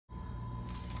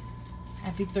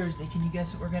Happy Thursday. Can you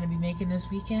guess what we're going to be making this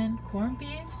weekend? Corned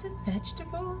beefs and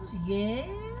vegetables. Yes.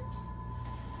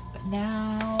 But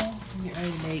now I'm getting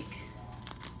ready to make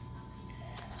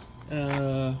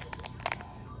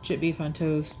chip beef on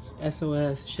toast,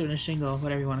 SOS, shit on a shingle,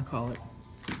 whatever you want to call it.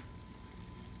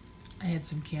 I had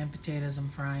some canned potatoes I'm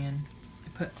frying. I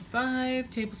put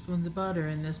 5 tablespoons of butter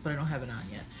in this, but I don't have it on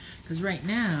yet. Because right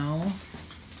now,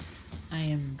 I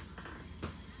am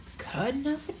cutting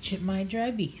up my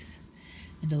dry beef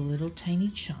into little tiny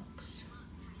chunks.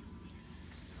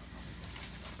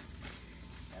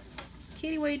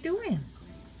 Kitty, what are you doing?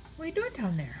 What are you doing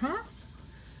down there, huh?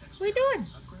 What are you doing?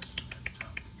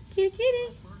 Kitty,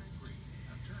 kitty.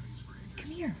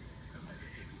 Come here.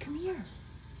 Come here.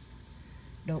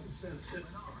 Nope.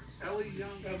 Ellie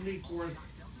Young of Neekworth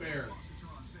Fair.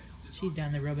 She's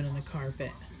down there rubbing on the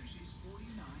carpet.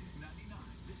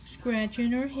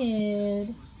 Scratching her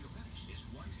head.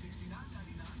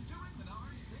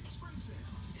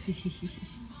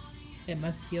 It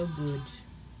must feel good.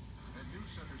 At News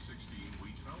Center 16, we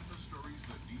tell the stories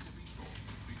that need to be told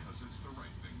because it's the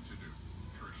right thing to do.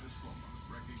 Tricia Sloma,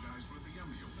 recognized with the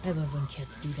Emmy Award. I love when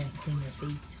cats do that and clean their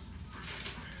face.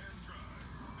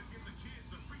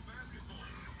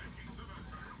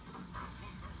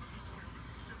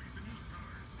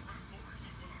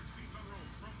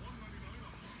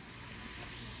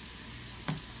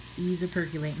 These are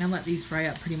percolating. I'll let these fry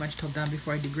up pretty much till done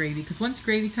before I do gravy, because once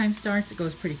gravy time starts, it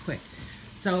goes pretty quick.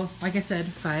 So, like I said,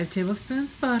 5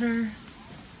 tablespoons butter.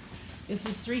 This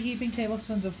is 3 heaping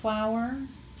tablespoons of flour,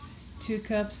 2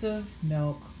 cups of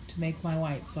milk to make my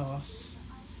white sauce,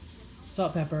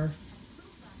 salt, pepper.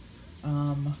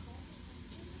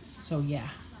 So yeah,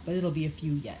 but it'll be a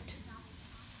few yet.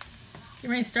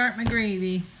 Get ready to start my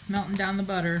gravy, melting down the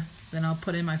butter. Then I'll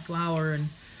put in my flour and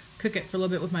cook it for a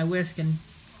little bit with my whisk and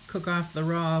cook off the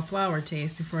raw flour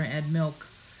taste before I add milk.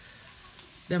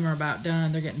 Them are about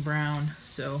done. They're getting brown.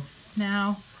 So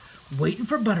now, waiting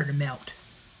for butter to melt.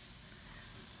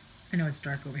 I know it's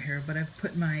dark over here, but I've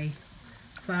put my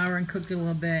flour and cooked it a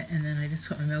little bit, and then I just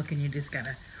put my milk in. You just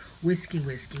gotta whisk.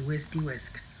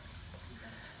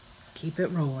 Keep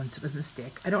it rolling so it doesn't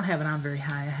stick. I don't have it on very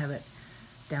high. I have it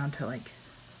down to like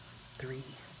 3. Ooh,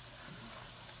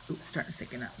 it's starting to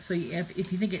thicken up. So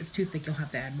if you think it's too thick, you'll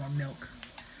have to add more milk.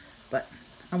 But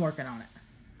I'm working on it.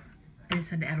 I just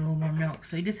had to add a little more milk.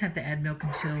 So you just have to add milk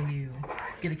until you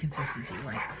get a consistency you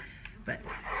like. But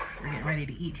we're getting ready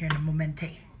to eat here in a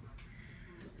momente.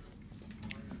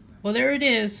 Well, there it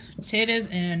is. Potatoes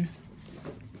and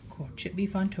chip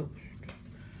beef on toast.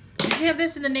 Did you have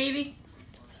this in the Navy?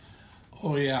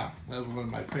 Oh yeah, that was one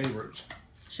of my favorites.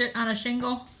 Shit on a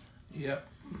shingle? Yep.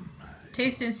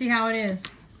 Taste it and see how it is.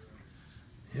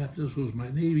 Yep, this was my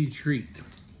Navy treat.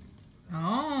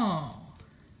 Oh.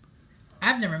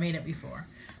 I've never made it before.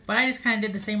 But I just kind of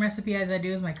did the same recipe as I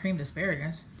do as my creamed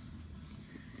asparagus.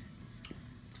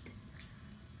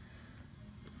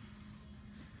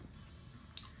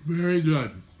 Very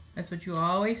good. That's what you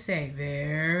always say.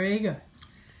 Very good.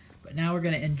 But now we're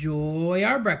going to enjoy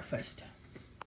our breakfast.